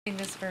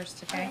This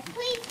first, okay?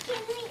 Please,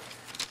 can we?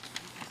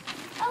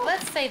 Oh.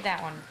 Let's save that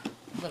one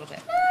a little bit.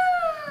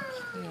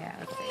 No. Yeah,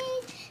 let's see.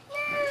 Please,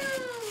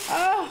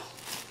 no. Oh!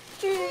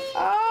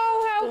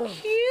 Oh, how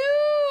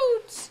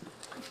cute!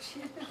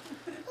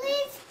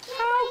 Please,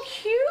 How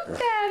cute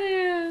that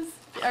is!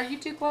 Are you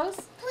too close?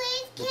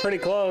 please, We're pretty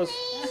close.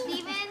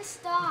 Steven,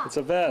 stop. It's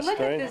a vest, Look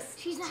right? at this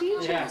She's not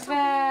teacher's Yeah.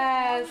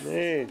 vest.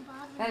 Hey,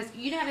 That is,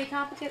 you know how many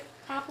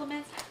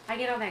compliments I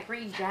get on that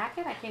green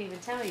jacket? I can't even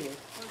tell you.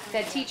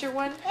 That teacher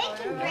one?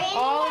 Thank you, Brandy.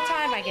 All the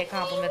time I get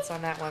compliments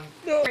on that one.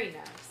 Very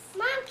nice.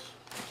 Mom,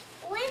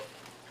 when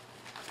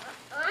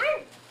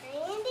aren't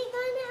Brandy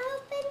gonna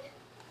open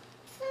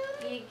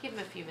some? You give him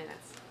a few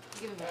minutes.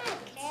 Give him a few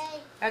minutes.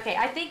 Okay. Okay,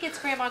 I think it's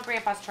Grandma and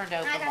Grandpa's turn to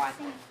open one.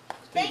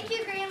 Thank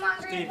you, Grandma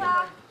and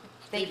Grandpa.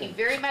 Thank you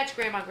very much,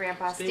 Grandma and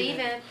Grandpa.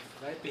 Steven.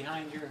 Right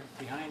behind you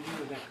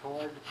with that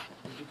cord.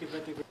 If you could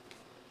let the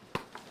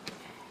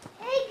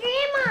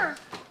Hey, Grandma.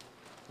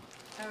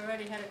 I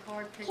already had a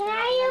card picked Can out.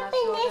 I and saw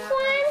open this that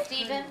one?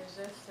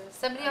 Steven,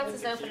 somebody else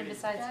is opening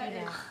besides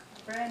you now.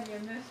 Brandy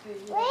and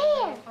Misty. You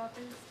Where? want a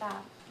copy?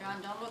 Stop.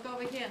 John, don't look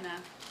over here now.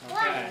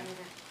 Okay.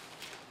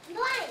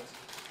 Blank.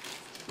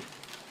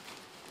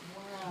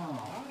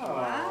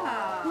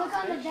 Wow. Look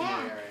on the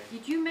back.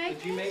 Did you make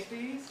Did you make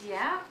these?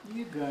 Yeah.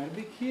 You gotta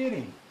be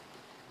kidding.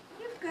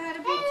 You've got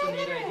to be That's a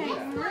neat kidding.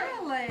 idea.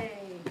 Really?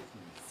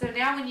 So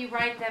now when you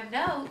write them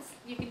notes,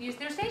 you can use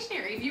their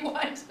stationery if you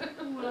want.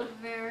 Well,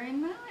 very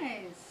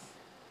nice.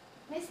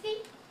 Misty?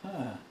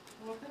 Huh.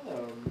 Well,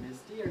 hello,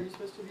 Misty. Are you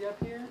supposed to be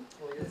up here?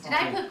 Well, you're Did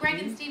I fine. put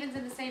Greg and Stevens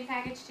in the same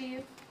package to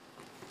you?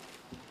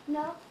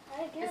 No.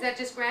 I Is guess. that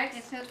just Greg's?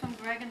 It says from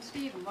Greg and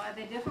Steven. Why, are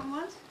they different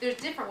ones? There's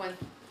different ones.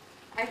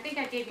 I think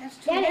I gave you. That's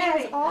too Then it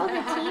has heavy. all the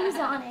teams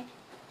on it.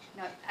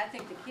 No, I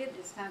think the kid,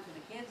 it's time for the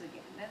kids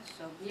again. That's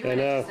so You beautiful. were I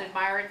know. just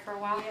admiring for a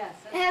while? Yes.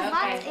 It has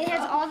Okay. lots. It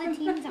has all the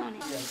teams on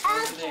it. Yes,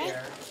 over Okay.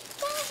 there.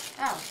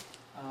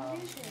 Oh.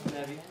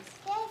 Debbie,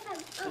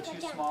 the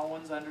two small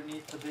ones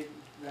underneath the big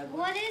red one.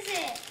 What is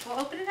it? Well,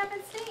 open it up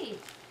and see.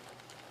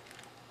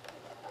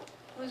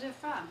 Who's it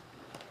from?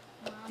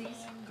 These.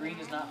 Green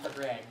is not for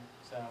Greg,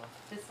 so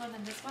This one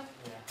and this one?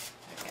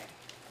 yeah. Okay.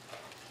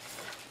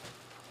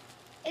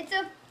 It's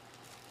a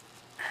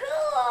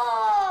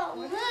cool.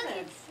 What is Look,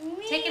 it? it's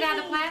me. Take it out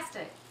of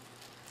plastic.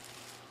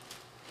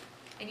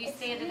 And you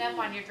stand it up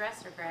on your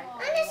dresser, Greg. Oh, I'm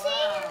gonna see.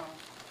 wow.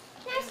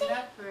 Can I see? Isn't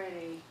that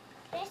pretty?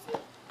 Can I see?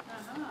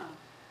 Uh-huh.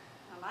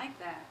 I like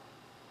that.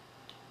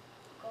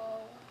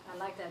 I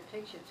like that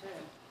picture too.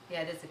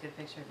 Yeah, it is a good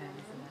picture of him,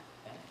 isn't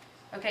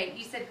it? Okay,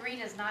 you said green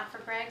is not for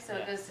Greg, so it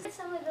Yeah. goes to...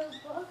 Some of those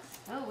books.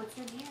 Oh, what's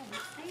in here?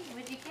 Let's see.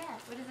 What'd you get?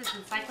 What is this?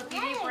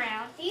 Encyclopedia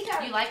Brown? These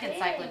are You like big.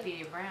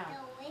 Encyclopedia Brown.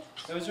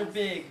 Those are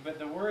big, but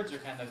the words are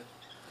kind of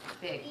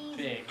Big.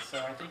 big, so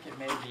I think it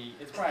may be,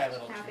 it's probably a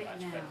little Have too it much,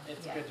 now. but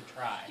it's Yeah. good to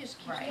try. Just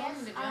keep Right. going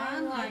to Yes, I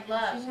John. like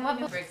Love. What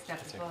book Greg's got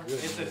the book?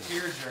 It's a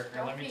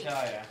tearjerker, let me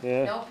tell you.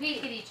 yeah. Don't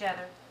peek at each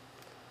other.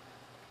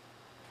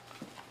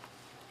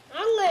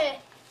 I'm gonna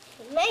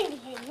maybe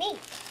hit me.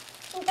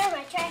 Throw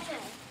my trash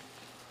out.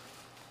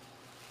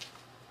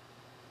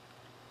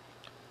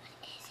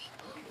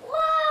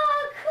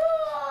 Whoa,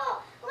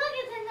 cool! Look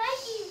at the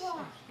Nike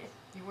one.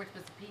 You weren't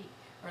supposed to peek.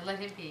 Or let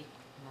him peek.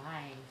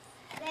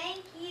 Nice.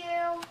 Thank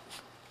you.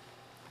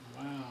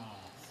 Wow.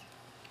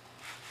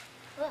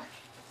 Look.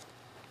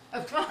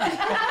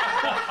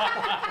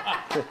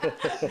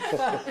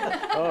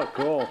 Oh,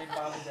 cool. Hey,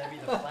 Bob and Debbie,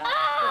 the flat.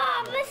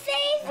 Oh, my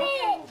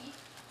favorite.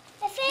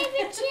 My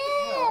favorite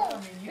Well, too. I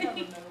mean, you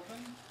haven't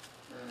opened.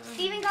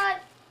 Steven got.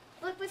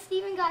 Look what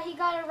Steven got. He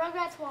got a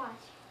Rugrats watch.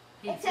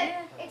 He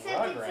Except did. it's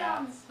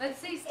Rugrats. Let's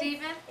see,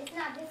 Steven. It's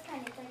not this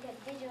kind. It's like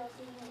a digital,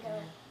 so you can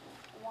go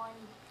one.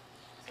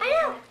 I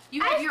know.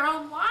 You have your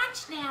own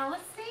watch now.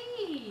 Let's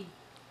see.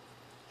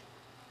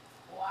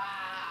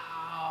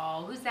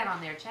 Wow. Who's that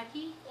on there?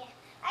 Chucky?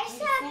 I What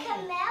saw do you say?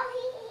 Kamel.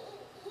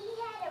 He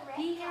had a red.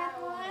 He had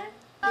power one?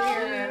 Oh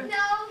Yeah.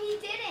 no, he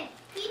didn't.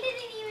 He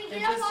didn't even It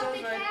get up just off says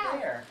the right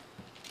couch. there.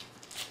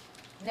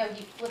 No,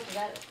 you flipped it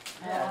out.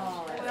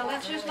 Yeah. Well,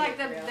 that's just like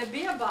the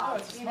beer Oh,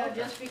 box, it's a you know, smoker.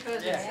 just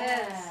because it Yeah.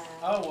 says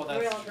Oh, well,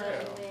 grill that's true.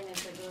 doesn't mean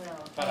it's a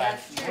grill. But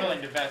That's I'm true.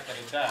 willing to bet that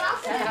it does. How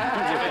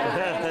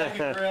It looks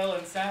like a grill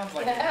and sounds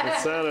like a grill. It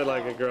sounded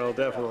like a girl,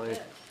 definitely.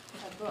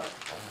 A book.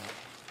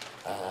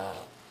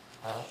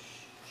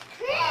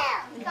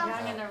 Krill! Young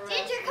and the Ginger,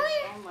 Restless. come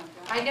here. Oh my God.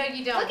 I know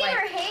you don't Look at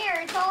her like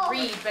hair. It's all.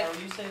 read, but Are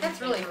you saving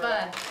that's really paper fun.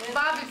 at all?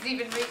 Bob is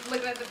even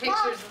looking at the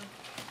pictures.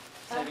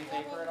 Saving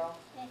paper at all?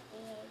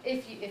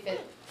 If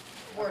it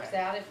works Okay.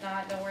 out, if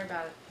not, don't worry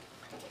about it.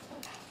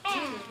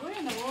 Jesus, where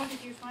in the world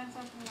did you find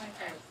something like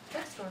that?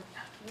 Bookstore.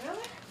 Really?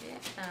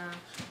 Yeah.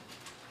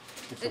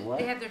 It's a They what?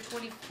 have their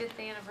 25th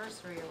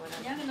anniversary or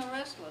whatever. Young and the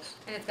Restless.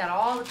 And it's got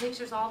all the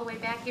pictures all the way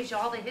back, gives you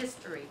all the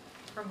history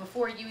from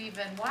before you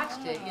even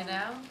watched it, you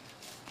know?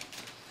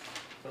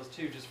 Those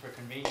two just for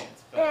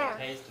convenience, but Yeah. the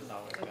taste is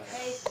always The better.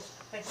 taste,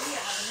 but here,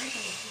 you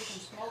can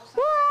smoke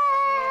something.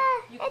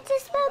 What? You It's can- a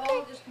smoker.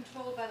 All just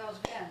controlled by those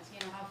vents, you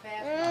know, how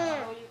fast,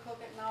 how slow you cook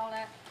it and all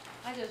that.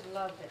 I just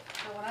loved it.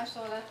 So when I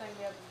saw that thing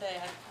the other day,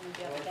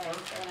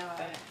 when I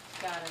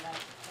got it, I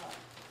thought,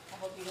 I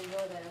hope you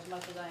enjoy that as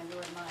much as I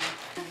enjoyed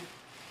mine.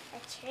 A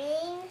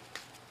train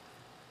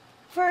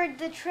for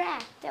the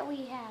track that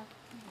we have.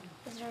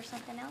 Is there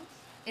something else?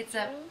 It's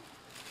a,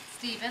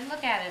 Steven,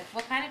 look at it.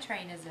 What kind of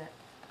train is it?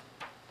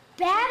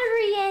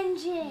 Battery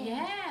engine.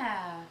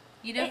 Yeah.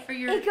 You know, for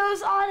your, It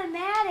goes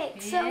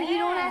automatic, so you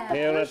don't have to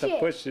They don't have push to it.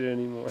 push it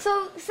anymore.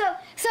 So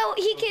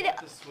he could.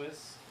 The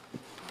Swiss.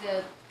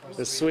 the, or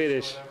The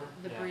Swedish. or whatever.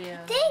 the Yeah. Brio.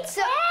 Thanks,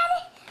 so,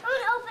 I'm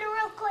gonna open it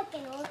real quick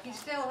and look. They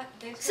still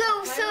So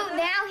play with it?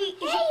 now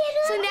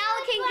so now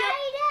it can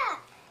go.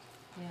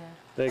 Yeah.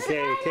 They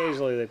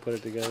occasionally they put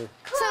it together.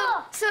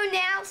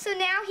 So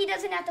now he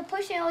doesn't have to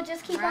push it. It'll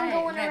just keep on Right,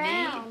 going isn't that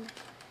neat? around.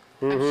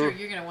 I'm sure Mhm.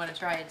 you're going to want to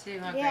try it too,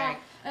 huh, Yeah.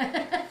 Greg?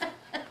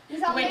 He's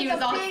The all way he make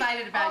was a all big-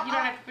 excited about it. You don't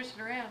I'll- have to push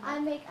it around. I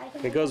can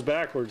It make goes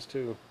backwards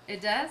too.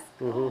 It does?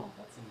 Mhm. Oh.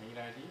 That's a neat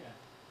idea.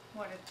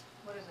 What is it?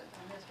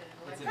 I missed it.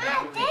 It's a Electric?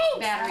 Ah, thanks,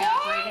 Battery Dad.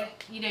 operated.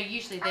 You know,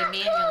 usually they Oh,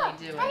 manually cool.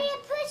 do How do it. you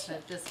push it?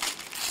 But this,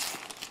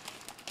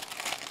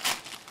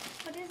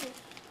 What is it?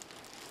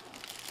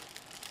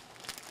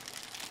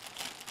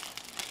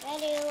 Where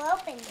do you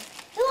open it?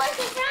 Who was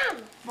it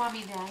from?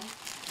 Mommy and Daddy.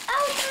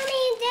 Oh,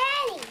 Mommy and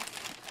Daddy.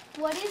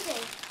 What is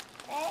it?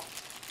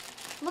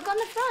 Look on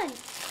the front.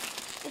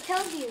 It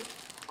tells you.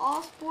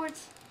 All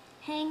sports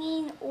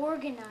hanging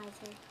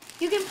organizer.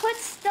 You can put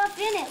stuff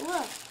in it,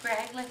 look.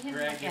 Greg, let him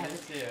Greg, look at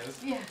this it.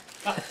 is. Yeah.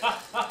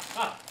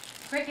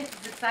 Greg is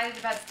as excited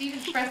about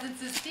Steven's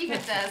presents as Steven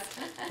does.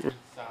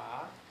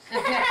 Socks.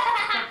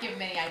 Don't give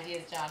him any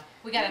ideas, John.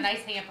 We got a nice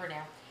hamper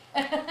now.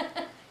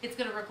 It's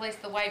going to replace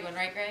the white one,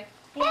 right, Greg?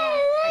 Yeah.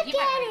 But he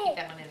Look might want to at keep it.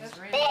 that one in his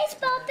room.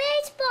 Baseball,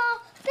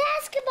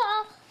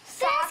 basketball,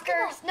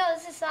 soccer. No,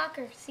 this is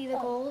soccer. See the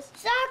goals?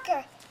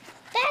 Soccer,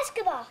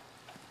 basketball,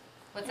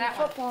 What's that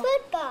one?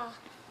 football,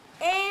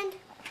 and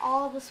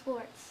all the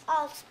sports.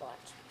 All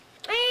sports.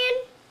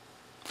 And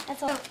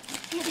that's all.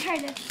 You try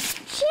to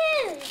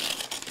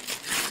shoes.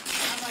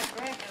 I'm like,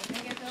 Greg, can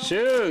we get those?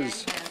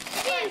 Shoes.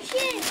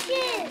 Shoes.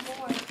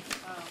 Oh.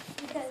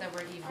 So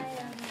we're even.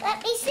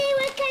 Let me see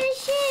what kind of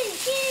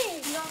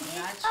shoes.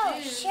 Not Oh,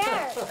 shoes.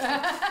 sure.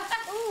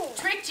 Ooh.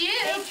 Tricked you.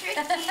 They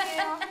tricked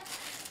you.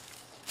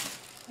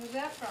 Who's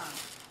that from?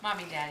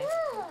 Mommy, Daddy.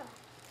 Cool.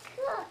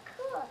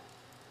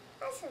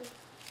 Awesome.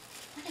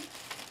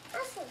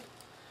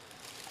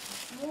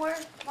 More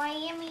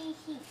Miami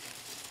Heat.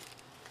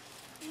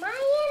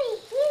 Miami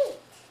Heat.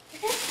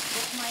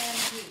 What's Miami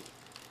Heat?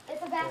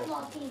 It's a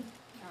basketball team.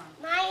 Oh.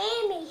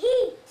 Miami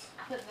Heat.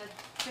 Put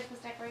the Christmas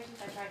decorations,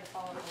 I tried to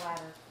follow the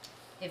ladder.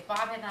 If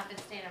Bob had not been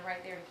standing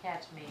right there to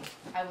catch me,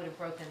 I would have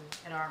broken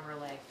an arm or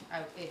leg.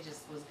 It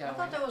just was I going.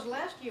 thought that was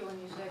last year when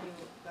you said you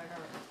got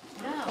hurt.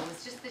 No, it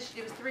was just this.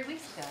 It was 3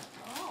 weeks ago,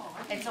 Oh.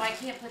 and so I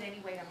can't put any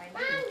weight on my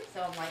knee.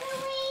 So I'm like,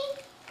 Can we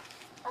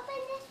open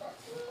this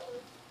with me?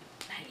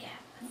 not yet.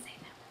 Let's say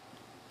that.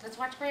 Let's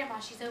watch Grandma.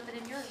 She's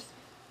opening yours.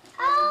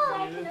 Oh,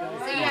 I So can open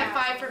So it. you have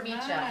 5 from each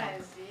of them.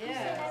 Nice,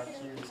 yes. How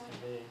cute this can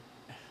be.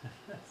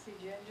 See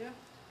Ginger?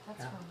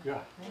 That's from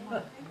God.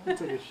 Grandma.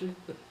 Looks like a sheep.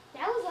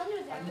 That was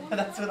under that one.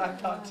 That's what I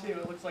thought too.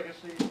 It looks like a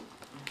sheep.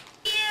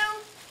 You're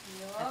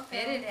A welcome.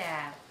 fitted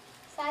ad.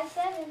 Size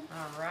 7.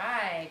 All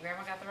right,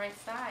 Grandma got the right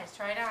size.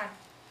 Try it on.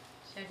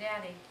 Show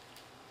Daddy.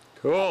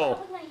 Cool.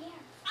 With my hair.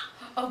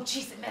 Oh,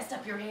 jeez, it messed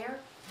up your hair.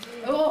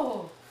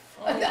 Oh.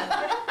 It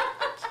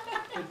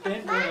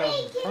bent Mommy,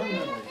 it can I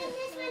permanently. open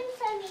this one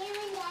from you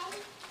and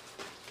Daddy?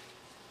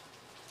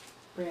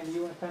 Brandy,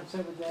 you want to come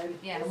sit with Daddy?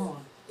 Yes. Come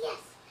on. Yes.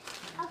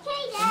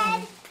 Okay,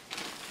 Dad.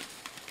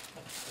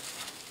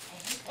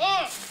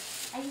 Yeah.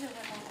 I even went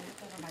back and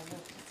looked over my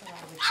list just so I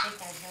would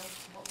think I know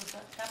what was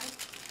coming.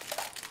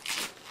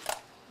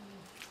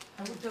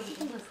 I looked over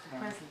the list of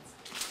presents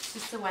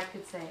just so I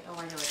could say, oh,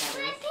 I know what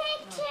A that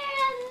picture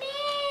of me.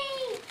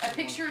 is. A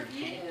picture of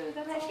you.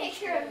 That's A all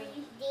picture of me.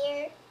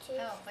 Dear to. I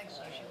don't think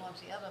so. She wants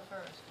the other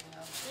first, you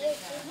know. Dear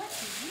to. What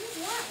do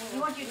you want? You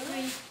want your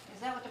treat? Is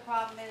that what the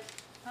problem is?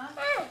 Huh?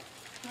 Ah,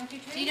 You want your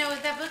treat? Do you know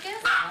what that book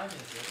is? I miss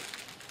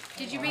it.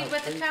 Did you read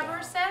what the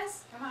cover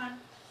says? Come on.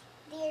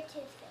 Dear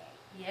Tooth Fairy.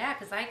 Yeah,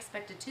 because I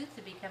expect a tooth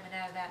to be coming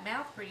out of that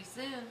mouth pretty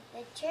soon.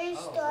 The true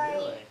Oh, story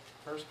really?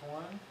 First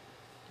one?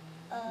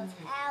 of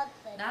how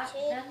the Not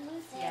Tooth done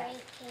loose Fairy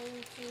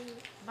yet. came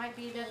Might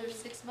be another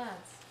 6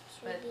 months,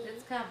 to but be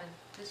it's coming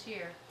this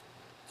year,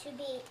 to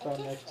be a About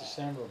tooth next fairy.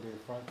 December will be the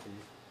front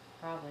teeth.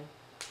 probably.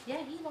 Yeah,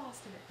 he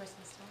lost him at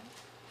Christmas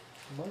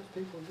time. Most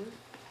people do.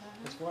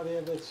 That's why they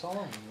have that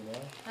song, you know.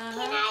 Uh-huh.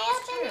 Can I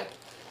It's open true. it?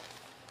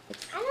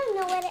 I don't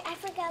know what I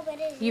forgot what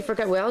it is. You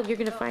forgot. Well, you're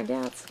gonna find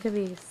out. It's gonna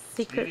be a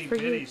secret Itty for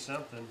bitty you.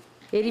 something.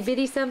 Itty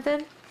bitty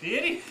something.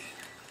 Itty?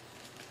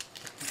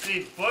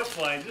 See, book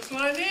light. Just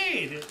what I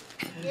need.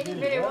 Itty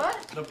bitty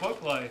what? The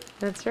book light.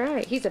 That's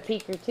right. He's a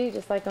peeker too,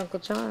 just like Uncle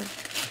John.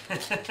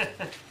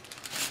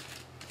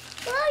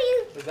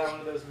 Oh, you. Is that one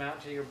of those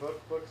mount to your books?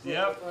 that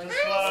Yep, look like?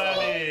 just what I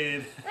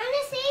need. I'm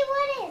gonna see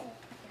what is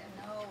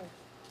No.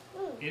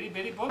 it. Itty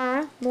bitty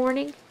book.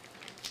 Morning.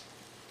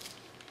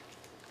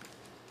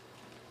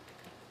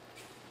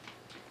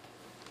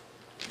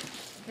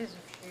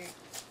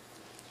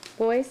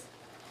 Boys?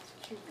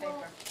 Chew paper.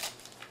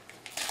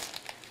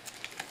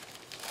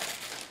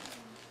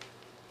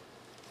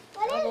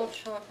 What Double is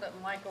chocolate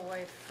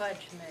microwave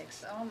fudge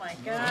mix. Oh my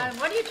God,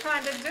 what are you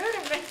trying to do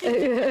to me?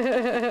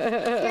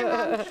 Here,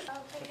 Mom.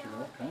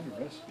 All kind of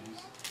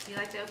recipes. You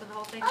like to open the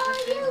whole thing?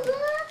 Oh, Kristen? you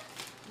look.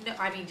 No,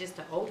 I mean just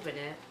to open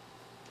it.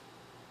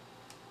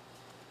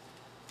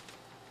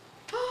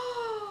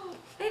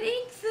 It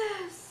inks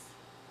this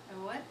A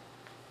what?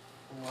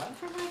 What?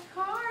 for my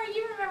car.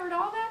 You remembered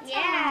all that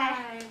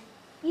Yeah. time.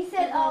 You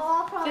said, Little oh,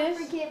 I'll probably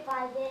fish. forget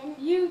by then.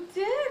 You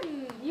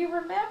didn't. You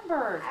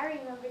remembered. I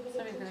remember the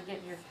Somebody's gonna get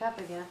in your cup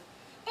again.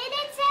 And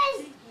it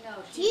says, No,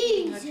 she's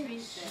eating a Jesus.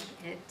 treat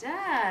stick. It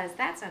does.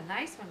 That's a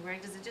nice one,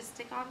 Greg. Does it just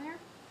stick on there?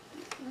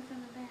 look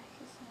on the back.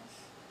 It says,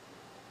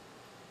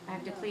 I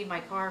have to clean my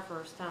car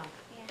first, huh?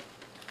 Yeah.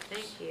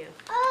 Thank you.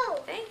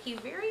 oh. Thank you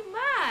very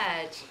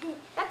much.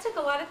 That took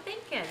a lot of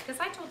thinking, because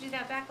I told you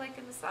that back like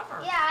in the summer.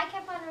 Yeah, I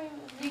kept on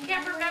remembering. You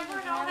kept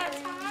remembering all that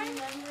time?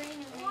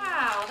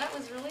 Wow, that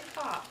was really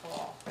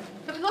thoughtful.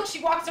 Look,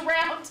 she walks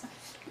around.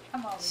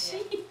 Come over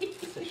here.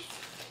 Jeez.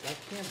 I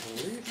can't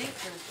believe it.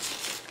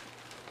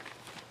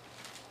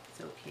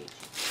 It's okay.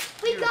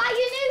 We got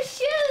you new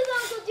shoes,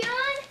 Uncle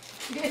John.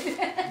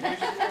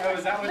 Oh,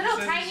 is that what Little it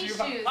says? tiny Shoe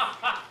shoes.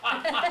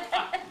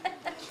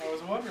 I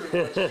was wondering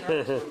what your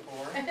terms were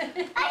for. A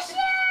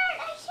shirt,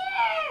 a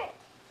shirt.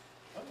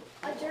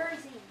 Oh, A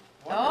jersey.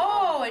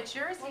 Oh, a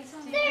jersey. What's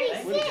on Steve.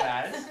 Thank you, 36.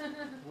 guys.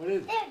 What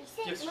is it?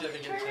 36. Gift Look,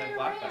 certificate turn to it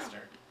around.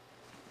 Blockbuster.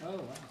 Oh,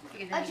 wow.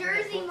 You can A use it for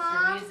jersey, books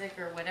Mom. Or music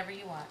or whatever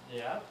you want.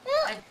 Yeah.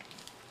 Look,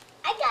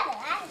 I got a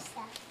lot of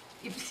stuff.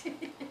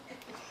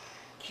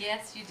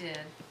 Yes, you did.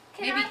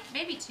 Can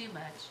Maybe too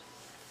much.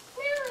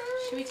 No.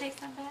 Should we take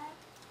some back?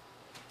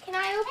 Can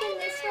I open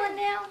this one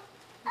now?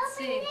 Let's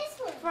see. this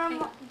one.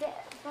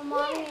 From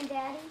Mommy and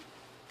Daddy.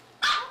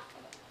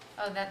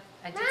 Oh, that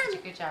I did such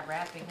a good job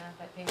wrapping, huh?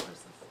 That paper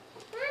is.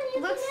 Mom,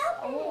 you Looks can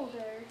open older.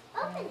 it.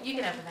 Open You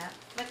can open that.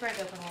 Let Greg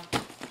open one.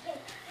 it.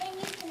 And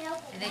you can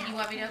open And then you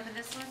want me to open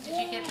this one? Did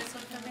you get this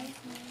one from me?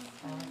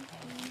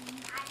 Okay.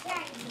 I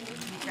tried to.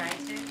 You tried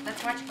to?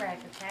 Let's watch Greg,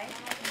 okay?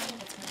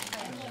 Let's watch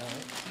Greg.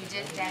 You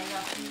did, Daddy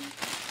helped you?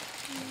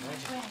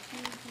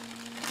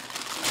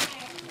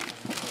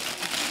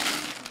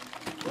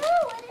 Ooh,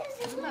 what is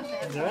this? You What must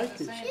is have it? some of the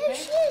Shoes, same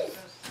shoes.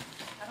 paper, because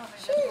I don't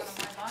think Shoes. that's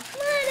one of my boxes.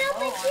 Come on,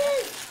 open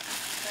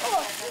Oh,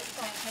 shoes. that's the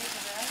same paper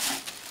that I got.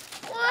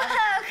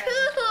 Wow,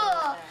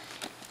 cool.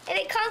 And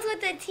it comes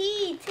with a T,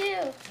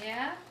 too.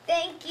 Yeah?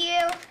 Thank you.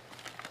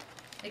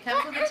 It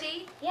comes with a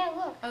T? Yeah,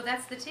 look. Oh,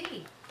 that's the T.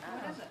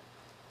 What is it?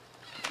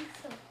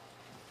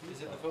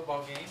 Is it the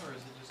football game or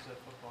is it just a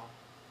football?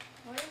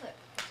 What is it?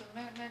 It's a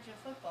miniature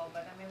football,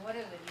 but I mean, what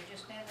is it? You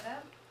just stand it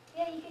up?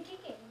 Yeah, you can kick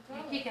it.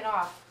 You kick it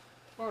off.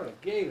 What a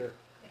gator.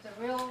 It's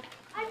a real,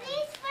 Are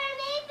these for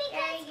me?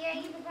 Because yeah,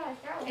 you can probably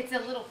throw it. It's a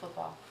little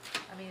football.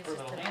 I mean, it's For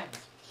just little a. hands.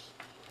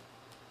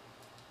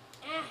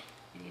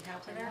 You need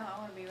help so with now that? I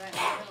wanna be right in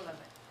the middle of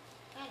it.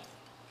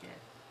 Good.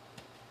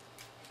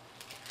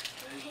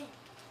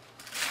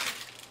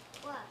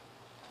 What?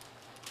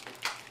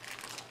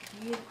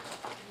 You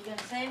gonna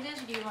save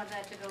this, or do you want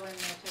that to go in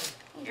there too?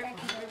 Here.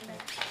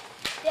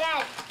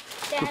 Dad.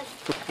 Dad.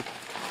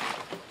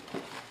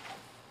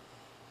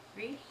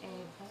 Read.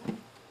 And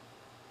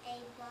A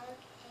bug,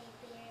 a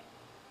bear,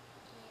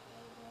 and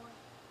a boy.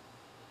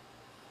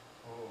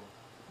 Oh,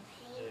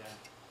 Paint,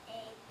 yeah.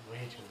 a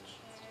Way too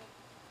picture.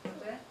 What's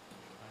that?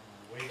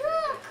 Way too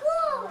Cool,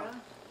 cool. Really?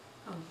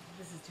 oh,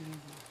 this is too easy.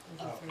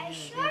 This Oh. is A really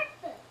short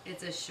book.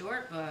 It's a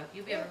short book.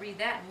 You'll be able to read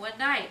that in one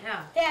night,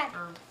 huh? Dad,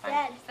 Or 5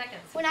 Dad,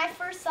 seconds. when I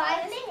first saw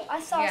this, I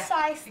saw Yeah,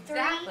 size 3,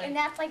 exactly. and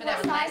that's like But that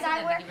what was size nice of I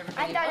them to wear. give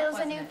I everybody a thought it book, was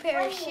a new wasn't it? pair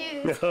of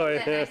shoes. Oh,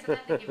 Isn't that yeah. nice of them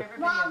to give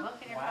everybody Mom. a book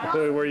and Wow.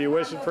 everybody? Were you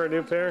wishing for a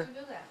new pair? Supposed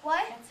to do that.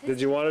 What? That's his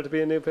Did you want it to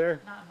be a new pair?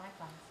 Not in my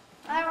class.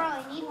 I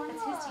don't really need one.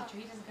 That's his teacher.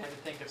 He doesn't I go. had to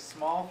think of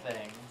small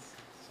things,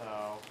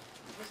 so,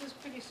 This is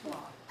pretty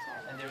small.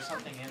 and there's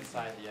something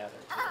inside the other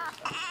too.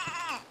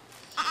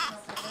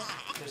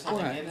 There's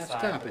something What? Now inside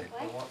stop the it.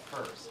 one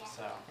first,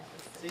 so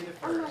see the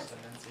first and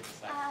then see the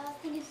second. I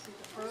think it's The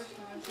first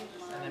one, see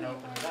the And then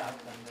open it up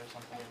and there's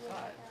something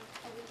inside.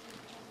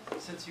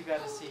 Since you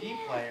got a CD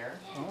player,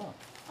 Oh.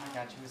 I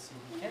got you a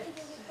CD case.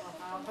 Well,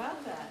 how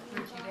about that?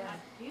 Where'd you get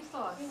it? You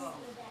thoughtful.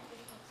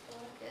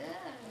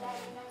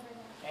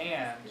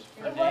 And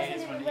for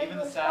days when even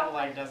the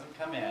satellite doesn't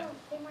come in,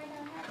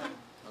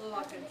 Look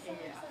at here.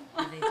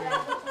 And they did.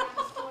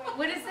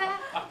 What is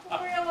that?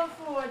 Wheel of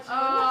Fortune.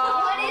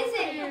 Oh, What is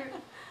it?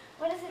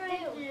 What does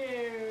it do?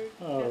 Cute.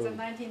 Oh. It's a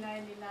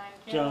 1999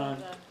 John.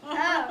 calendar.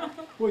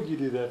 Oh. What'd you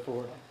do that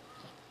for?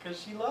 because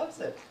she loves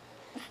it,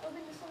 Open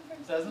this one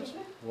first. doesn't she?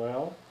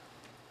 Well,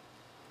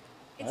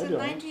 It's I a don't.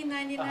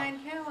 1999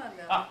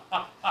 calendar.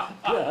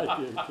 yeah,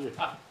 I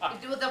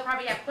did too. They'll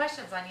probably have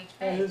questions on each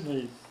That is page.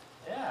 neat.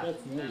 Yeah,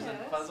 That's there's neat.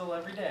 a puzzle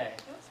every day.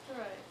 That's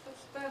great.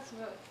 That's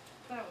really,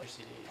 that For was.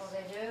 CDs. Oh,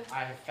 they do?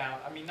 I have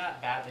found, I mean,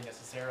 not badly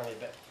necessarily,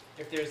 but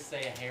if there's,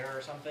 say, a hair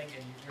or something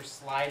and you're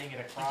sliding it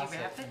across it,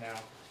 wrap it? you know,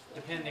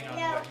 Depending on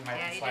No. what you might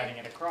Yeah, be you sliding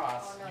it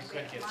across, Oh, no, you see,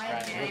 could get mine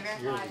scratches. is Yours- yours is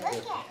slide,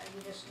 different. and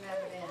you just snap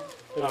it in. It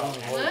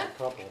only holds a Look.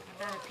 couple. I'm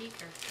not a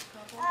peeker. Oh,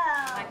 I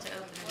like I to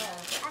open it up.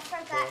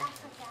 forgot.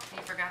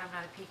 You forgot I'm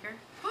not a peeker?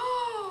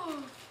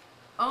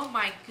 Oh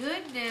my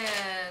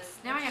goodness.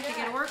 Now I have to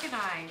get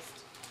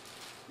organized.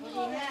 What do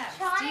you have?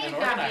 Steve An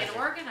got me an organizer.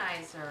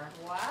 organizer.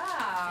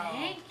 Wow.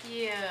 Thank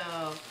you.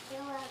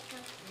 You're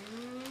welcome.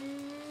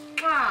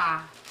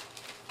 Mwah.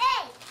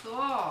 Hey!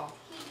 Cool.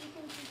 You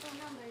can keep phone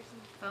numbers.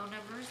 Phone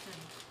numbers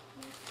and.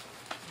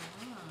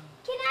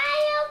 Can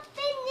I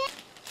open this?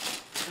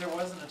 There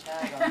wasn't a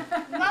tag on it.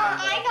 Mom,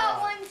 I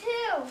got one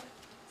too.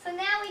 So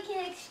now we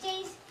can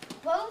exchange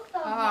both of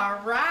them. All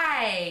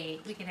right.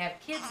 We can have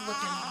kids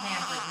looking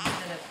hampers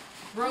instead of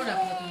grown-up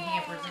looking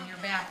hampers in your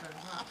bathroom.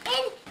 Huh?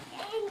 And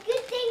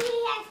good thing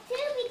he has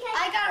two because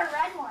I got a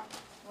red one.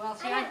 Well,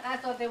 see, I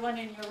thought they went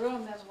in your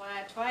room, that's why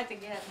I tried to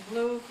get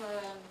blue for,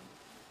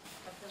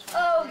 but this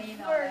one Oh, green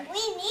on for, it.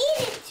 we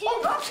needed two.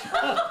 What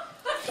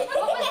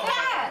was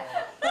that?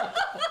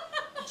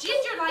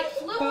 Ginger like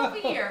flew over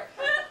here.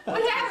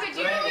 What happened,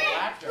 Great Ginger?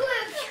 laughter.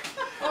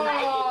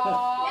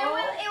 Oh.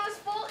 It was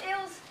full. It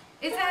was.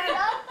 Is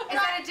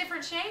that a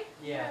different shape?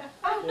 Yeah.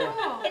 Oh,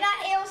 cool. And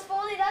it was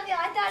folded up. And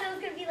I thought it was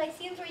gonna be like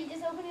Sims where you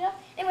just open it up.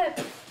 It went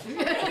in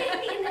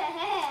the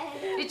head.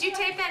 Did you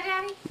tape that,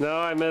 Daddy? No,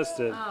 I missed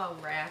it. Oh,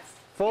 rats.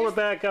 Fold it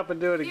back up and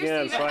do it Here's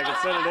again Steven. so I can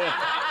send it in.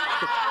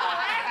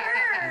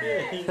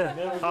 Yeah, he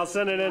never I'll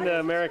send it into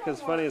America's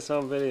Funniest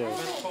Home Videos.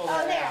 Just pull Oh,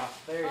 that there. out.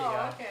 There you Oh,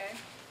 go. okay.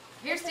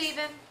 Here's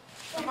Steven.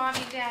 For Mommy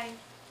and Daddy.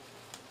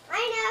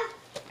 I know.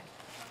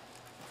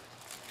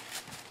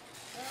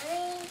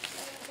 Mommy,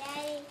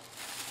 Daddy.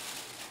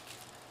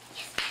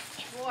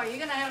 Boy, you're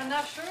gonna have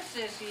enough shirts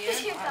this year.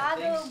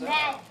 Chicago think so.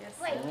 Magic. Yes,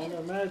 Wait.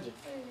 Orlando Magic.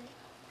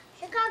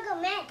 Chicago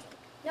Magic.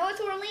 No, it's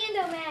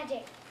Orlando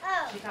Magic.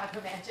 Oh.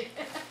 Chicago Magic.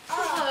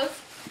 Oh. Close.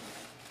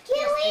 Can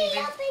Yes, we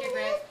Steven. open Here,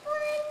 Greg. this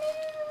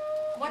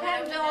one What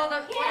happened to all the,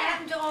 what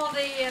happened to all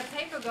the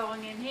paper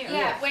going in here?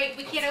 Yeah, wait,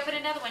 we can't open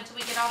another one until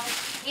we get all the,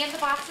 hand the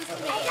boxes to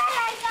me. now?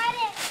 I got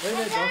it. Wait a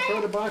minute, don't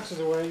throw the boxes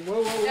away.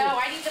 Whoa, whoa, No, whoa.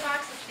 I need the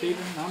boxes,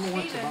 Steven, I'm gonna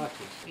want the Steven.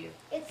 boxes.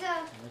 It's a. I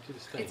want you to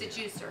stay It's a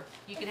here. juicer.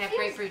 You can have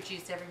grapefruit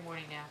juice every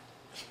morning now.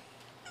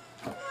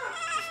 Look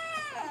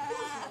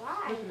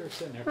at her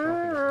sitting there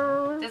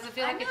talking. Does it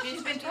feel like a juice?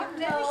 She's been talking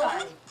to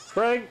everybody.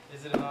 Craig,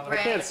 Is it an I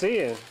automatic? can't see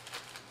you.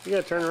 You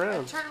gotta turn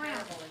around. Turn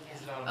around.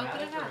 Is it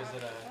automatic Open it or up. is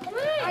it a? Come on.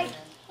 I can't.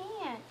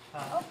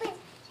 Huh? Open it.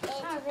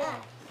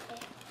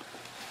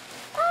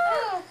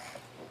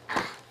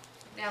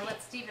 Now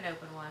let Steven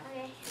open one.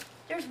 Okay.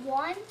 There's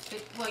one.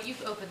 Well, you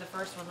open the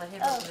first one, let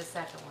him Oh. open the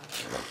second one.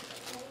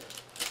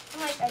 I'm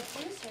like a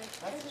juicer.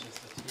 That's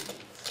just a tease.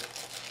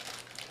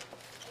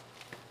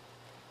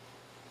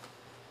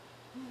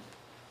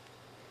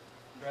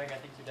 Greg, I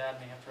think your dad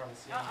may have trouble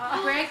seeing.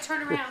 Greg,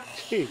 turn around.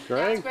 Gee, Now it's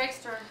Greg.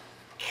 Greg's turn.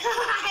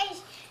 Gosh.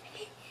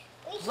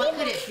 What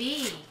could it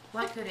be?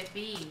 What could it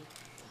be?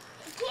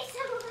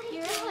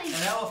 You're really.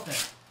 An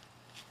elephant.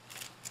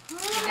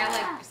 Now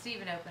let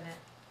Steven open it.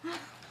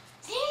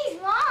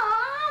 Jeez,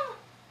 Mom.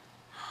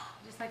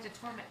 Just like to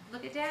torment.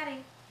 Look at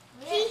Daddy.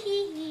 Hee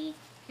hee hee.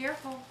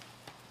 Careful.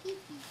 Hee hee.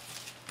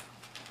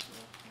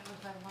 That was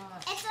my mom.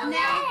 It's Oh, a now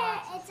letter.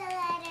 boxes. It's a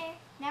letter.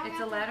 Now It's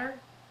a letter.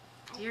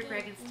 Dear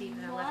Greg and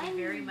Steven, I love you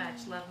very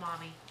much. Love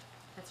Mommy.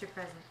 That's your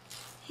present.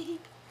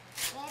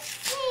 Let's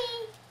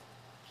see.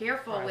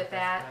 Careful Alright, with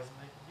that's that. the present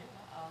they can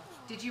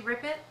get. Did you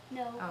rip it?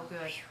 No. Oh, good.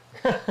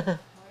 What is it?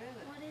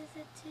 What is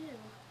it to?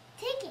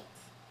 Tickets.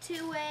 To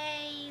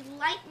a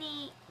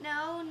lightning.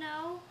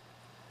 No.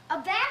 A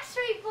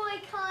Backstreet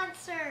Boy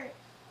concert.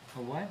 A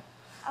what?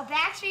 A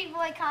Backstreet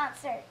Boy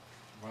concert.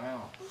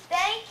 Wow.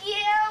 Thank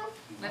you.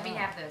 Let me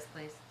have those,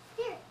 please.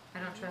 Here. I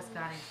don't trust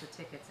God for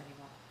tickets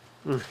anymore.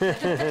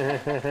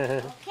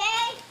 Okay.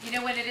 You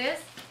know when it is?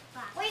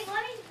 Wait,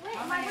 let me. Wait,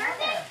 How my many are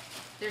birthday? there?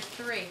 There's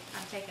 3. I'm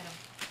taking them.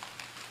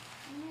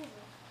 When is it?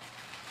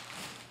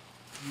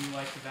 You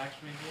like the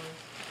Backstreet Boys?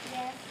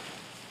 Yes.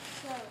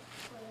 So.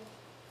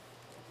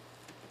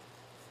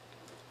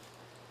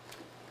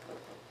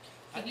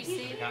 Can you You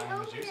see? can't Got one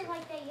open with it juicer.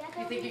 like that. You have to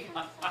You open think it you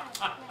from the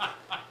side.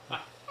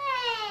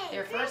 Hey.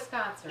 Their Chris, first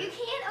concert. You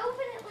can't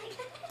open it like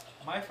that.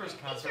 My first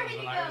concert was trying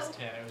when to I was go.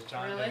 10. It was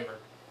John Really? Denver.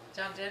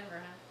 John Denver,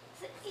 huh?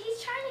 So he's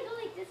trying to go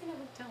like this and I'm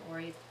like, Don't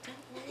worry. Don't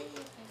worry.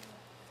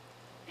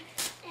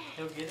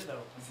 He'll get it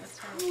open. That's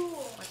fine.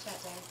 cool. Watch that,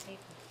 Daddy's tape.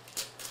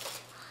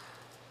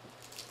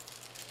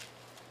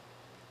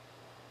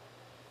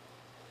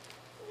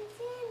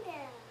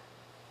 Nintendo.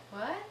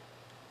 What?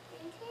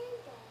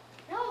 Nintendo.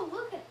 No,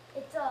 look at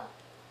it's a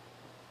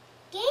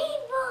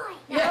Game Boy.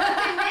 Now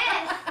open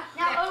this.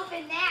 Now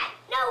open that.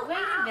 No. Wait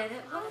a ow.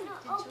 minute. I What want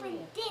did to you open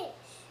read? this.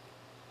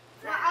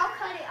 Now I'll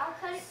cut it. I'll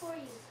cut it for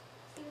you.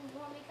 Steven, you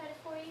want me to cut it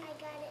for you? I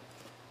got it.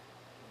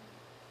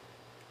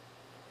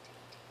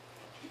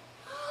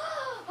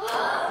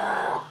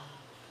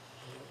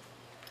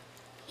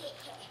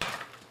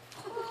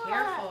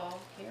 Careful.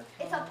 Careful.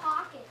 It's a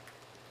pocket.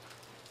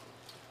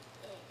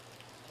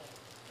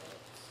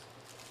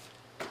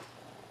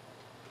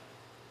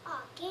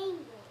 Oh, Game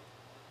Boy.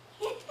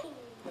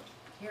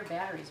 your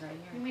batteries right You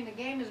here. mean the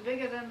game is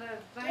bigger than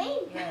the thing? Game?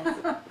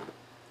 Yes.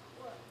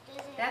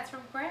 That's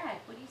from Greg.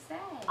 What do you say?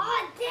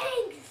 Oh,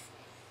 thanks.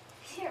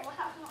 Here,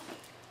 wow.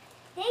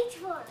 Thanks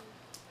for 'em.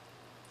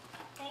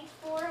 Thanks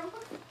for 'em.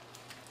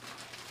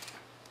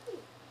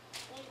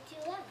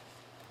 There's 2 left.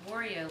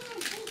 Wario. Oh,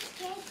 thanks,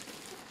 Jake.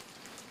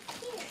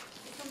 Here.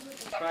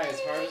 Try as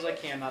hard as I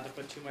can not to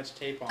put too much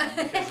tape on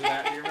because of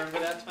that. You remember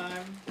that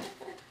time?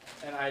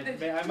 And I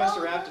must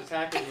have wrapped a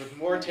package with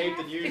more tape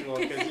than usual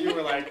because you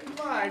were like,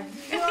 my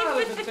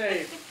God, the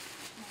tape.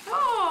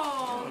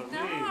 Oh, Oh,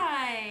 neat.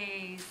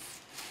 nice.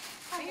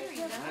 Very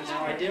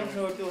Now I nice. don't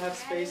know if you'll have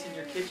space in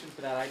your kitchen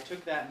for that. I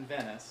took that in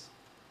Venice.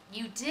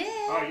 You did?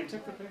 Oh, you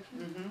took the picture?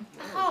 Mm-hmm.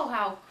 Oh,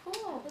 how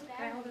cool.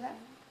 Can I hold it up?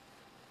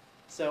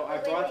 So I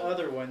Wait, brought wait.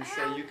 other ones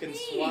so How you can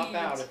swap neat.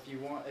 out if you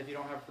want if you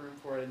don't have room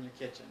for it in your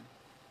kitchen.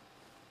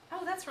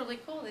 Oh, that's really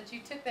cool that you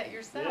took that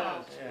yourself.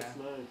 Yes, Yeah. that's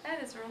nice.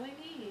 That is really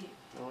neat.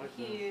 I like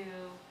that. Thank you.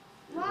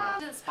 Mom.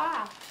 To the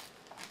spa.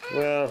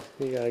 Well,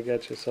 you gotta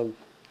get you some.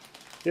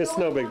 It's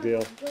no big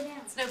deal. Go down.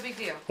 It's no big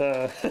deal.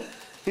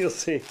 You'll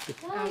see.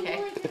 No, Okay.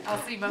 you only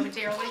I'll see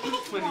momentarily.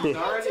 When he's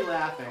already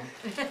laughing,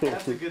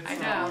 that's a good I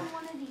sign. know.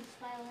 one of these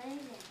by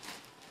anything.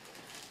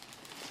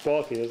 It's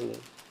bulky, isn't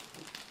it?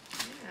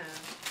 Yeah.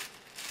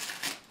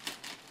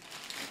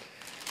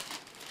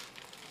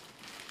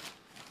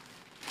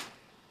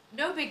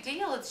 No big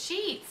deal. It's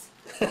sheets.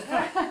 We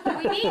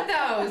need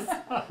those.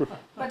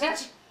 But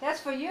that's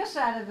for your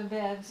side of the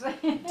bed. So.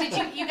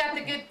 Did you got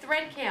the good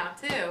thread count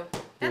too?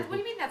 That's what do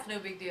you mean that's no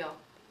big deal?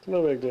 It's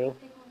no big deal.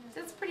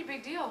 That's a pretty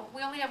big deal.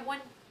 We only have one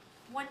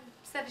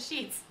set of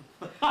sheets.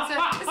 So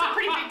it's a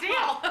pretty big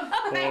deal.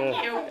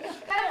 Thank you.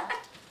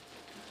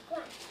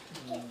 Come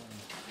on,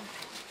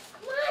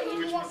 Which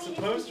you was want me to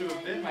supposed to do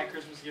have been my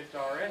Christmas gift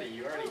already.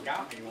 You already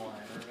got me one,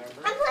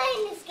 remember? I'm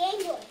playing this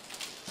Game Boy.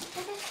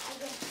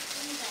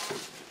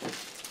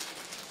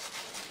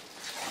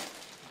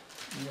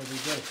 Yeah, we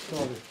gotta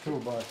start a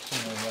toolbox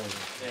sooner or later.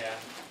 Yeah.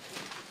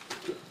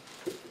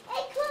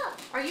 Hey, look.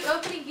 Are you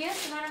opening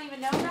gifts and I don't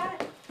even know about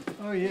it?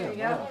 Oh, yeah. There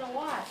you I go. wow. don't know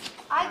what.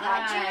 I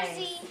got Nice.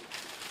 Jersey.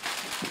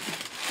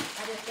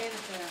 I just gave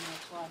it to him,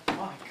 that's why.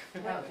 My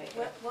goodness.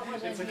 Okay. What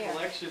was It's a in here?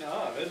 collection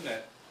of, isn't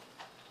it?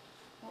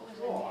 What was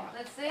in here?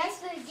 Let's see. That's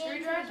the game for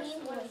Screwdrivers?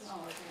 Game Boy.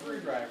 Oh, okay.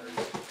 Screwdrivers.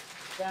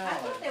 I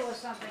thought there was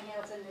something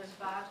else in this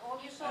box. All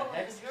you saw A was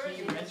hex the jersey.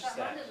 key There's wrench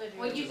something set. under the jersey.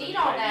 Well, you Which is a need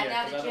good all that idea,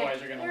 now 'cause that you- otherwise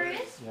you're gonna There it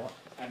lose. is.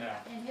 I know.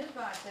 In his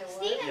box there was.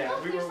 Steven, Yeah,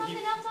 look, we there's were-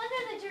 something else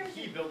under the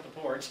jersey. He built the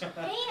porch. Man.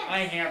 I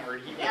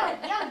hammered, he Young,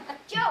 built. young,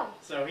 Joe.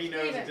 So he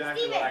knows Steven,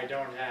 exactly Steven. what I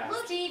don't have.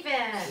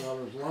 Steven. Well,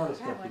 there's a lot of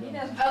stuff Well, you he don't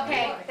doesn't- have.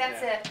 Okay,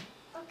 that's Yeah. it.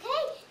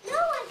 Okay. No,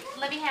 I got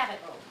Let me have it.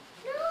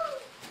 no.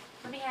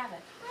 Let me have it.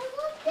 I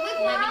want Let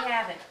that. me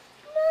have it.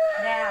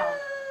 No. Now.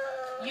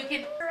 You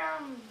can.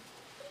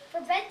 For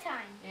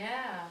bedtime.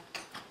 Yeah.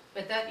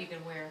 But that you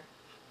can wear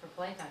for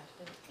playtime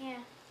too. Yeah.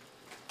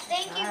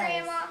 Thank you,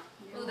 Nice. Grandma.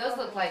 Ooh, those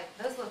look like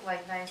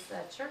nice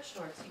church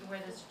shorts. You can wear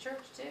those to church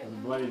too. There's a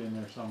blade in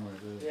there somewhere,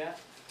 too. Yeah.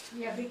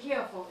 Yeah, be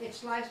careful. It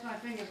sliced my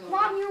fingers off.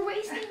 Mom, you're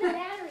wasting the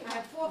battery. I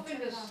had 4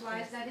 fingers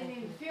sliced. I didn't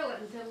even feel it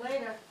until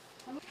later.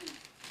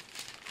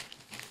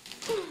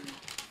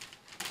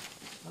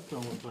 That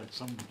don't look like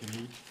something you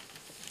can eat.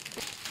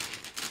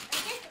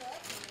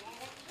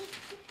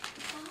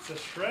 It's a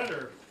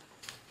shredder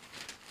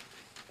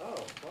Oh,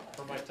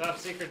 for what? my top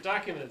secret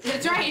documents.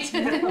 That's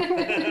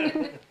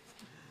right.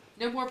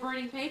 No more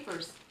burning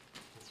papers.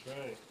 That's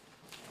right.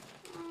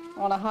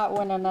 On a hot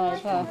winter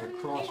night, huh? The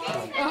cross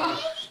cut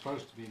is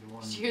supposed to be the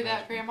one. Did you hear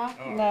that, Grandma?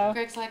 Oh, No.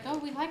 Greg's like, oh,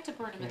 we like to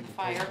burn them in the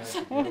fire.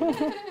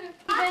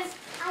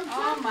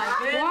 Oh my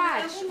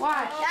goodness.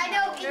 Watch. I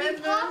know, can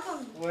you pop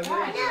them? What is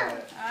Why?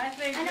 that? I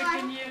think I we know, I-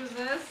 can use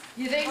this.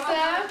 You think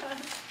so?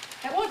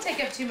 That won't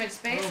take up too much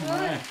space, Oh, will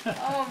my. it?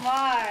 Oh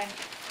my.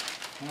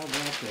 How about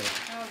that?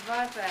 How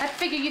about I that?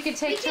 figure you could We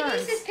take can use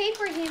turns, this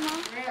paper here,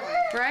 Mom. Really?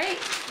 right?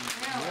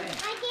 Really?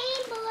 My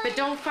Game Boy. But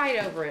don't fight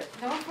over it.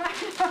 Don't fight.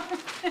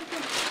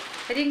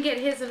 I didn't get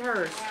his and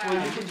hers.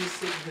 Well, you can just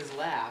sit in his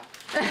lap.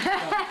 Yeah,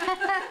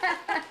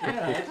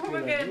 that's a We'll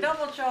good get a idea.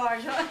 double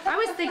charge. I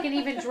was thinking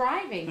even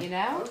driving, you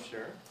know? Oh,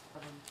 sure.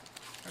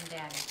 From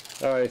Daddy.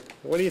 All right.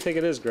 What do you think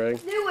it is,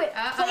 Greg? Do it.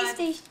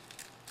 PlayStation.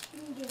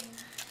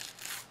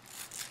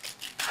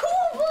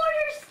 Cool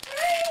Borders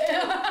 3.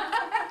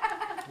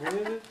 What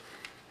is it?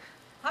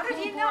 How did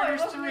Cool you know? It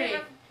Borders wasn't 3.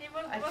 even,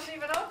 it wasn't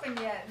even open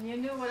yet, and you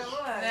knew what it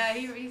was. Yeah,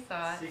 he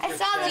saw it. Secret I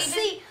saw the set.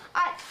 C.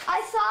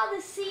 I saw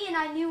the C and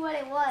I knew what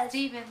it was.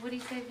 Steven, what do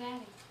you say,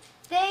 Daddy?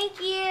 Thank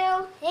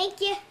you. Thank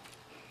you.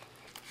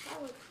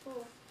 That looks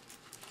cool.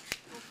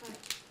 I thought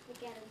we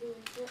gotta do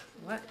it.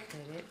 What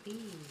could it be?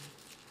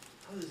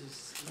 Oh, this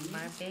is For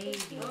my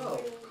baby.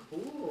 Oh,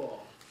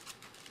 cool.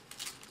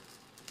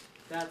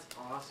 That's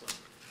awesome.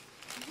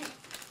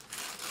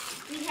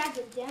 We had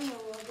the demo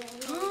of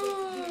it. We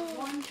only did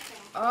one track.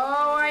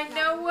 Oh, I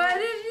know what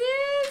it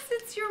is.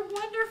 It's your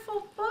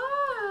wonderful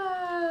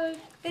book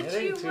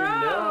that you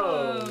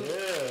wrote.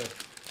 Yeah.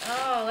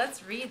 Oh,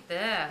 let's read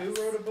this. Who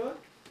wrote a book?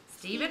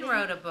 Stephen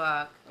wrote a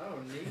book. Oh,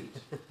 neat.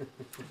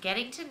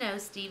 Getting to know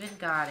Stephen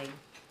Gotti.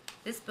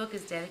 This book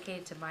is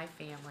dedicated to my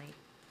family.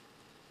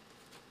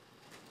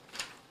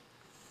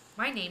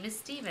 My name is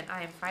Stephen.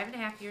 I am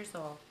 5.5 years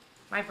old.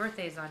 My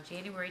birthday is on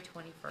January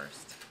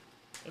 21st.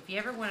 If you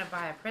ever want to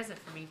buy a present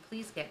for me,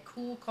 please get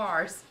cool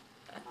cars.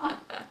 And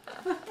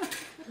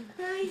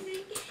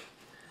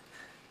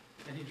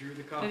he drew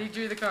the car. And he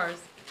drew the cars.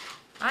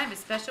 I'm a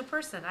special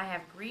person. I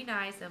have green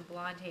eyes and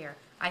blonde hair.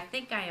 I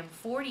think I am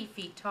 40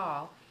 feet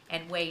tall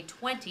and weigh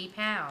 20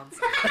 pounds.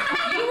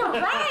 You were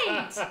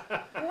right!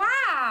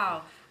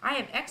 Wow! I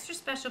am extra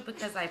special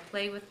because I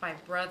play with my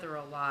brother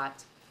a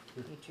lot.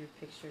 He drew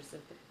pictures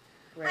of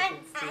Greg and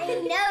I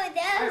Steve. know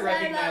those I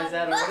recognize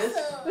that artist.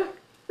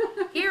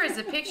 Here is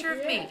a picture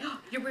of me.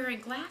 You're wearing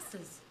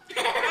glasses.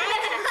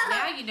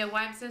 Now you know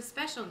why I'm so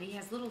special. And he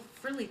has little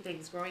frilly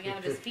things growing out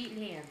of his feet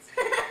and hands.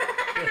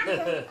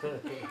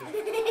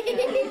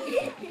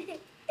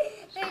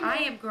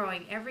 I am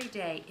growing every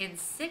day. In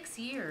 6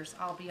 years,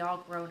 I'll be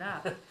all grown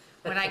up.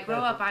 When I grow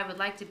up, I would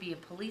like to be a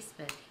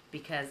policeman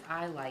because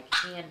I like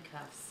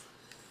handcuffs.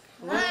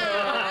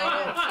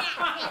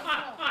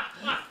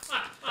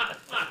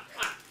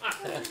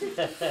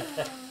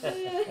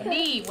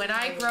 Me, when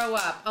I grow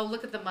up. Oh,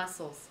 look at the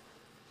muscles.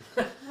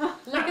 Look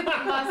at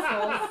the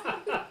muscles.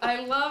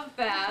 I love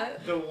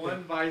that. The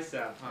one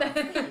bicep, huh?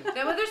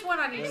 No, but there's one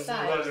on each Oh,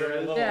 side. there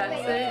is? Yeah,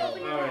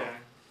 see? Oh, yeah.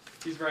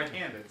 He's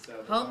right-handed, so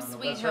the Home one on the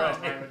sweet left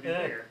home. side would be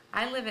bigger.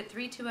 I live at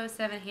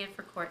 3207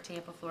 Hanford Court,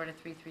 Tampa, Florida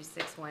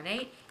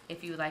 33618.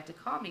 If you would like to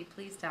call me,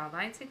 please dial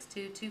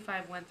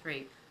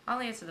 962-2513. I'll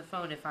answer the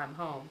phone if I'm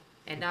home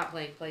and not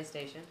playing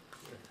PlayStation.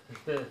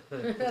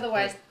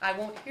 Otherwise, I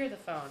won't hear the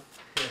phone.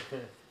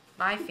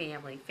 My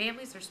family.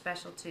 Families are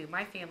special too.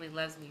 My family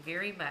loves me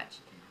very much.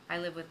 I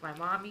live with my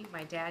mommy,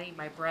 my daddy,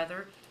 my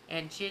brother,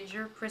 and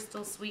Ginger,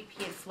 Crystal, Sweet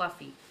Pea, and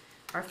Fluffy.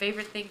 Our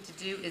favorite thing to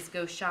do is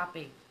go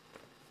shopping.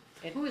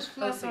 And, Who is oh,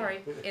 Fluffy?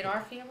 sorry. In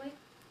our family?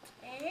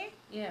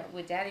 Yeah,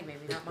 with daddy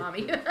maybe, not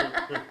mommy.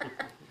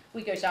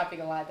 We go shopping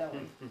a lot, don't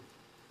we?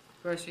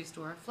 Grocery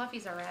store.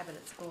 Fluffy's our rabbit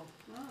at school.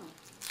 Oh.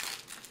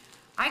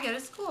 I go to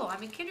school.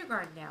 I'm in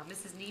kindergarten now.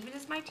 Mrs. Neiman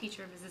is my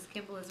teacher. Mrs.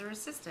 Kimball is her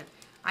assistant.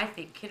 I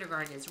think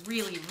kindergarten is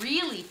really,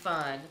 really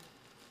fun.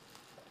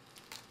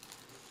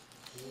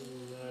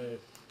 Nice.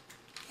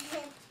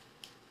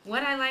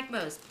 What I like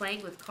most,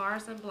 playing with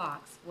cars and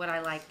blocks. What I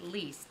like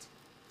least.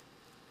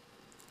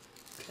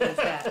 What's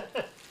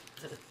that?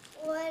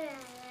 What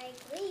I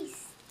like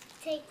least,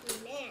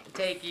 taking naps.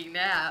 Taking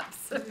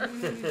naps.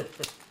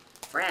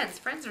 Friends.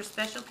 Friends are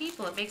special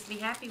people. It makes me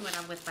happy when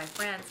I'm with my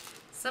friends.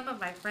 Some of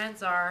my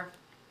friends are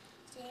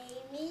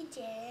Jamie,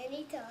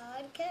 Jenny,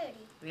 Todd,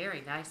 Cody.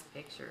 very nice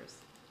pictures.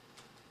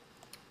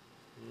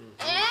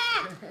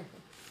 Ah!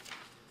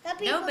 Some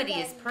people Nobody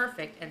get is me.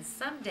 perfect, and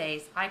some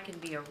days I can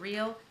be a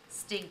real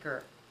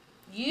stinker.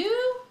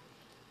 You?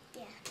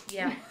 Yeah.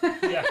 Yeah.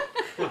 Yeah.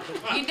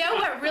 You know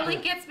what really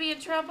gets me in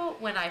trouble?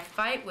 When I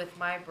fight with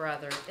my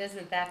brother.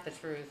 Isn't that the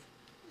truth?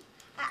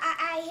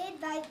 I hid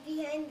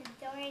behind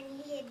the door, and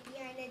he hid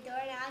behind the door,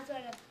 and I was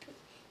going to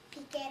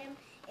peek at him,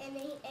 and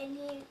he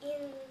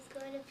was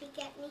going to peek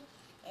at me,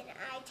 and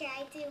I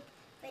tried to,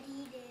 but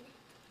he did.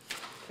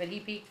 But he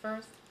peeked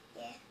first?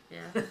 Yeah.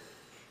 Yeah.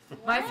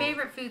 My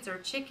favorite foods are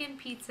chicken,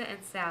 pizza,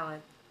 and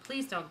salad.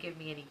 Please don't give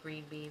me any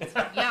green beans.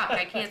 Yuck,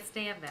 I can't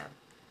stand them.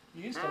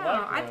 You used to Oh,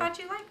 like I that. thought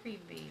you liked green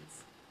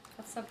beans.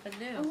 That's something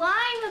new.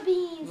 Lima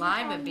beans.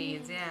 Lima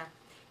beans, yeah.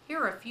 Here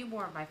are a few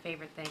more of my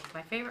favorite things.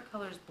 My favorite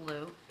color is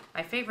blue.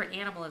 My favorite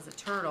animal is a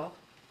turtle.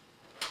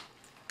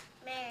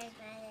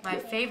 My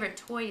favorite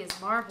toy is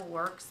Marble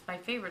Works. My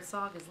favorite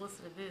song is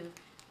Listen to Move.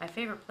 My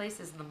favorite place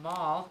is the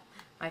mall.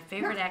 My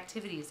favorite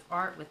activity is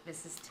art with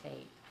Mrs.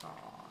 Tate. Aww.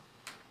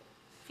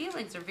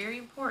 Feelings are very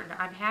important.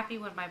 I'm happy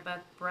when my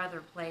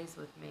brother plays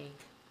with me.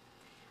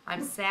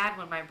 I'm sad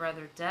when my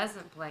brother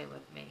doesn't play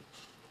with me.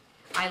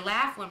 I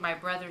laugh when my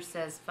brother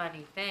says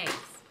funny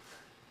things.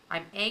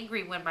 I'm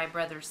angry when my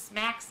brother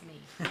smacks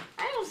me.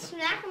 I don't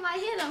smack him, I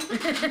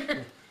hit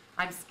him.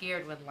 I'm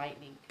scared when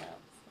lightning comes.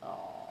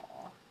 Aww.